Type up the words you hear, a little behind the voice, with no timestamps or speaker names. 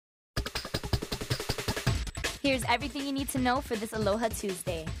Here's everything you need to know for this Aloha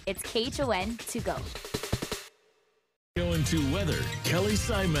Tuesday. It's KHON to go. Going to weather, Kelly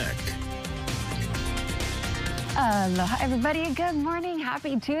Simek. Aloha, everybody. Good morning.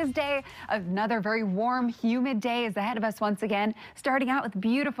 Happy Tuesday. Another very warm, humid day is ahead of us once again. Starting out with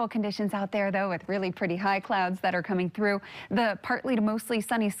beautiful conditions out there, though, with really pretty high clouds that are coming through. The partly to mostly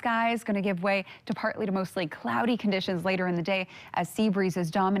sunny skies going to give way to partly to mostly cloudy conditions later in the day as sea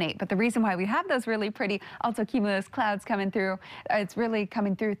breezes dominate. But the reason why we have those really pretty altocumulus clouds coming through, it's really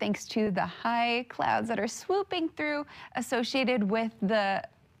coming through thanks to the high clouds that are swooping through associated with the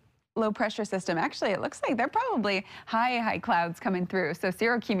low pressure system. Actually, it looks like they're probably high clouds coming through. So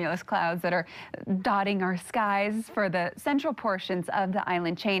cirrocumulus clouds that are dotting our skies for the central portions of the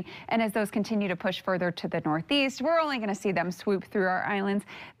island chain. And as those continue to push further to the northeast, we're only going to see them swoop through our islands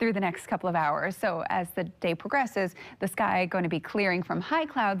through the next couple of hours. So as the day progresses, the sky going to be clearing from high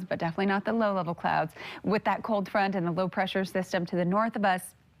clouds, but definitely not the low level clouds. With that cold front and the low pressure system to the north of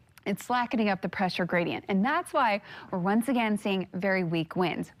us, it's slackening up the pressure gradient, and that's why we're once again seeing very weak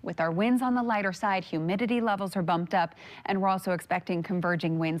winds. With our winds on the lighter side, humidity levels are bumped up, and we're also expecting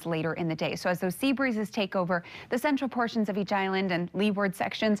converging winds later in the day. So as those sea breezes take over the central portions of each island and leeward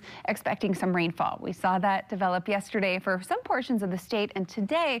sections, expecting some rainfall. We saw that develop yesterday for some portions of the state, and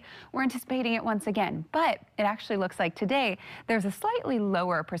today we're anticipating it once again. But it actually looks like today there's a slightly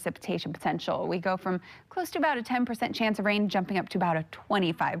lower precipitation potential. We go from close to about a 10% chance of rain jumping up to about a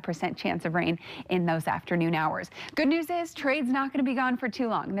 25% chance of rain in those afternoon hours. Good news is trade's not going to be gone for too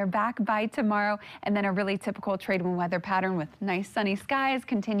long. They're back by tomorrow, and then a really typical trade wind weather pattern with nice sunny skies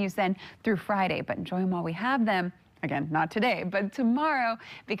continues then through Friday. But enjoy them while we have them. Again, not today, but tomorrow,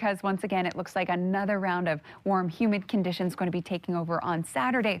 because once again, it looks like another round of warm, humid conditions going to be taking over on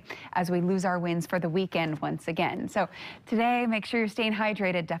Saturday as we lose our winds for the weekend once again. So today, make sure you're staying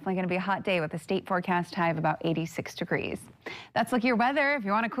hydrated. Definitely going to be a hot day with a state forecast high of about 86 degrees. That's Look at Your Weather. If you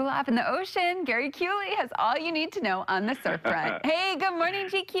want to cool off in the ocean, Gary Cooley has all you need to know on the surf front. Hey, good morning,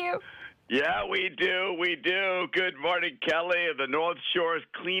 GQ. Yeah, we do. Good morning, Kelly. The North Shore is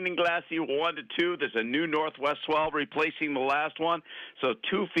clean and glassy, 1 to 2. There's a new northwest swell replacing the last one, so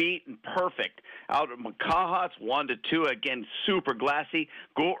 2 feet and perfect. Out at Makaha, it's 1 to 2. Again, super glassy.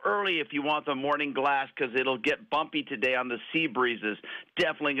 Go early if you want the morning glass because it'll get bumpy today on the sea breezes.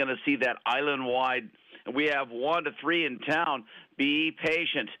 Definitely going to see that island-wide. We have 1 to 3 in town. Be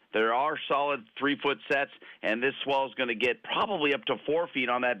patient. There are solid 3-foot sets, and this swell is going to get probably up to 4 feet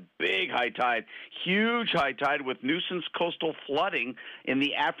on that big high tide. Huge high tide with nuisance coastal flooding in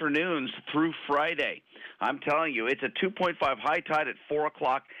the afternoons through Friday. I'm telling you, it's a 2.5 high tide at 4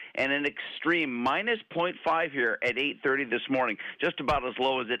 o'clock and an extreme minus 0.5 here at 8:30 this morning, just about as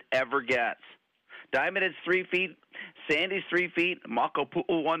low as it ever gets. Diamond is 3 feet. Sandy's 3 feet.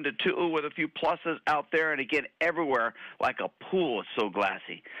 Makapu'u 1 to 2 with a few pluses out there. And again, everywhere like a pool. It's so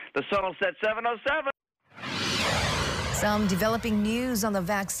glassy. The sun will set 7:07. Some developing news on the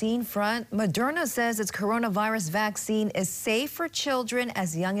vaccine front. Moderna says its coronavirus vaccine is safe for children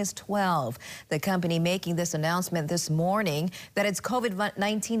as young as 12. The company making this announcement this morning that its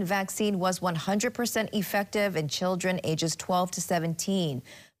COVID-19 vaccine was 100% effective in children ages 12 to 17.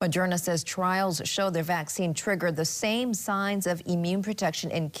 Moderna says trials show their vaccine triggered the same signs of immune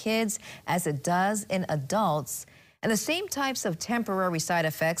protection in kids as it does in adults, and the same types of temporary side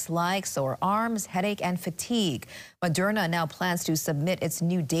effects like sore arms, headache, and fatigue. Moderna now plans to submit its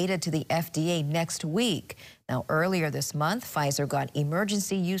new data to the FDA next week. Now, earlier this month, Pfizer got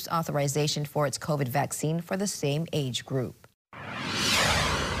emergency use authorization for its COVID vaccine for the same age group.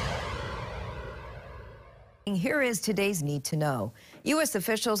 Here is today's Need to Know. U.S.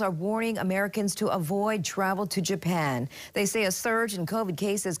 officials are warning Americans to avoid travel to Japan. They say a surge in COVID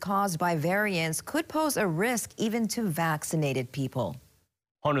cases caused by variants could pose a risk even to vaccinated people.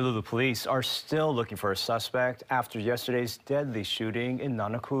 Honolulu police are still looking for a suspect after yesterday's deadly shooting in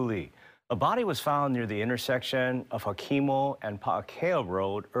Nanakuli. A body was found near the intersection of Hakimo and Pa'akea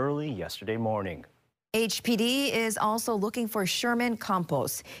Road early yesterday morning. HPD is also looking for Sherman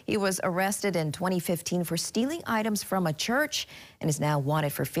Campos. He was arrested in 2015 for stealing items from a church and is now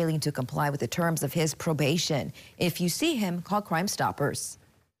wanted for failing to comply with the terms of his probation. If you see him, call Crime Stoppers.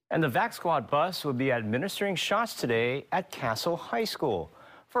 And the Vax Squad bus will be administering shots today at Castle High School.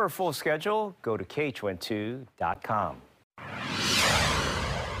 For a full schedule, go to KHON2.com.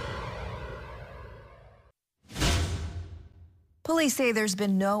 Police say there's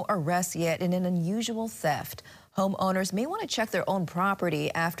been no arrest yet in an unusual theft. Homeowners may want to check their own property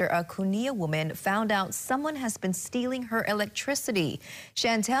after a Cunha woman found out someone has been stealing her electricity.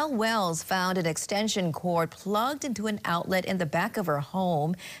 Chantel Wells found an extension cord plugged into an outlet in the back of her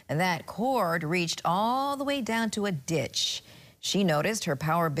home, and that cord reached all the way down to a ditch. She noticed her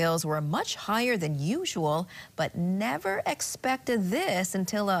power bills were much higher than usual, but never expected this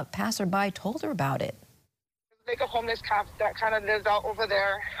until a passerby told her about it. Like a homeless camp that kind of lives out over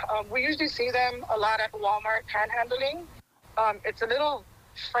there. We usually see them a lot at Walmart panhandling. It's a little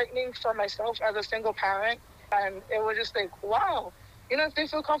frightening for myself as a single parent, and it was just like, wow, if they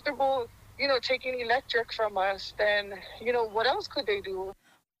feel comfortable, taking electric from us, then, what else could they do?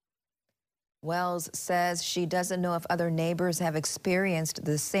 Wells says she doesn't know if other neighbors have experienced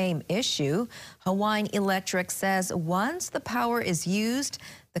the same issue. Hawaiian Electric says once the power is used,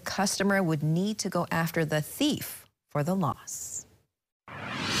 the customer would need to go after the thief for the loss.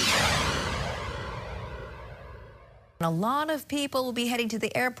 A lot of people will be heading to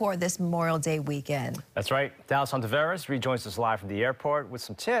the airport this Memorial Day weekend. That's right. Dallas Ontiveros rejoins us live from the airport with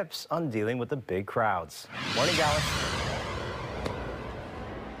some tips on dealing with the big crowds. Morning, Dallas.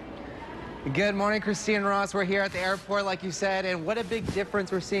 Good morning, Christine Ross. We're here at the airport, like you said, and what a big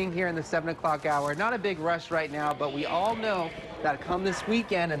difference we're seeing here in the 7 o'clock hour. Not a big rush right now, but we all know that come this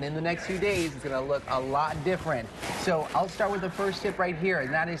weekend and in the next few days, it's going to look a lot different. So I'll start with the first tip right here,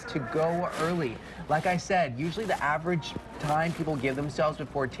 and that is to go early. Like I said, usually the average time people give themselves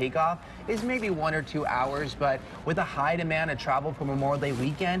before takeoff is maybe 1 or 2 hours, but with a high demand of travel for Memorial Day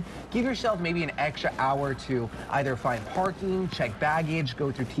weekend, give yourself maybe an extra hour to either find parking, check baggage,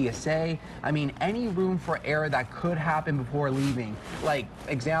 go through TSA. I mean, any room for error that could happen before leaving. Like,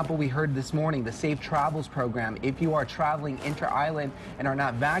 example, we heard this morning, the Safe Travels program. If you are traveling inter-island and are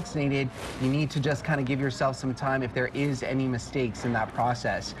not vaccinated, you need to just kind of give yourself some time if there is any mistakes in that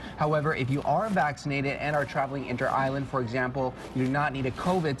process. However, if you are vaccinated and are traveling inter-island, for example, you do not need a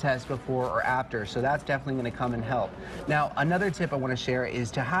COVID test before or after, so that's definitely going to come and help. Now, another tip I want to share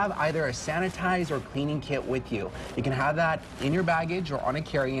is to have either a sanitize or cleaning kit with you. You can have that in your baggage or on a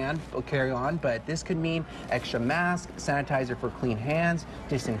carry-on, but this could mean extra mask, sanitizer for clean hands,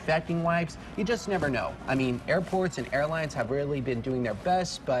 disinfecting wipes. You just never know. I mean, airports and airlines have really been doing their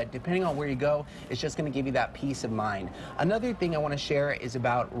best, but depending on where you go, it's just going to give you that peace of mind. Another thing I want to share is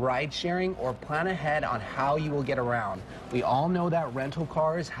about ride sharing, or plan ahead on how you will get around. We all know that rental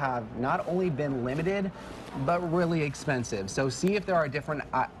cars have not only been limited, but really expensive. So see if there are different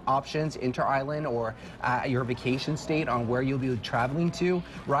options inter-island or your vacation state on where you'll be traveling to.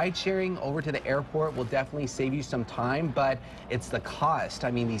 Ride sharing over to the airport will definitely save you some time, but it's the cost.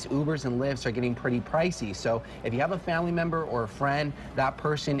 I mean, these Ubers and Lyfts are getting pretty pricey. So if you have a family member or a friend, that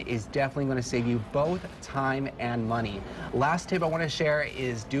person is definitely going to save you both time and money. Last tip I want to share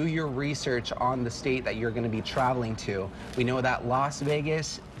is do your research on the state that you're going to be traveling to. We know that Las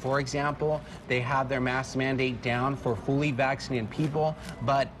Vegas, for example, they have their mask mandate down for fully vaccinated people,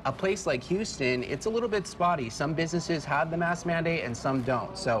 but a place like Houston, it's a little bit spotty. Some businesses have the mask mandate and some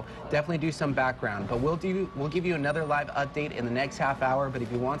don't, so definitely do some background. But we'll give you another live update in the next half hour. But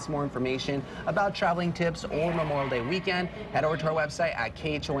if you want some more information about traveling tips or Memorial Day weekend, head over to our website at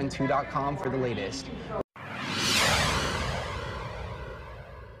khon2.com for the latest.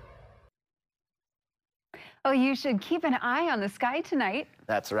 Oh, you should keep an eye on the sky tonight.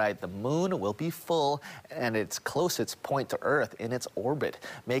 That's right. The moon will be full and its closest point to Earth in its orbit,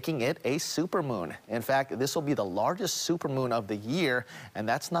 making it a supermoon. In fact, this will be the largest supermoon of the year, and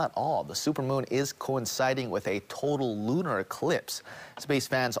that's not all. The supermoon is coinciding with a total lunar eclipse. Space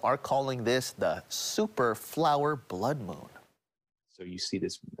fans are calling this the super flower blood moon. So you see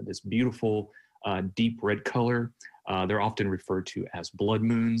this beautiful deep red color. They're often referred to as blood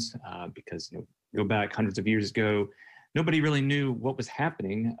moons because, go back hundreds of years ago, nobody really knew what was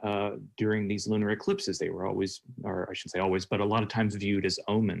happening during these lunar eclipses. They were always, or I shouldn't say always, but a lot of times viewed as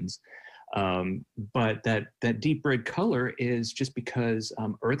omens. But that deep red color is just because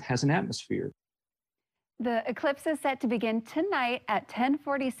Earth has an atmosphere. The eclipse is set to begin tonight at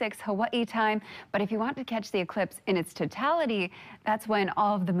 10:46 Hawaii time, but if you want to catch the eclipse in its totality, that's when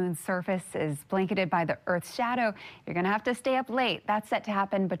all of the moon's surface is blanketed by the Earth's shadow. You're going to have to stay up late. That's set to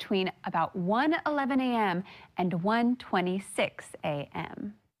happen between about 1:11 a.m. and 1:26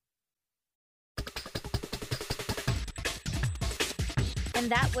 a.m.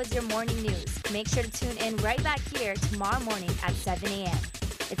 And that was your morning news. Make sure to tune in right back here tomorrow morning at 7 a.m.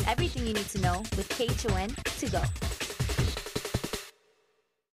 It's everything you need to know with KHON to go.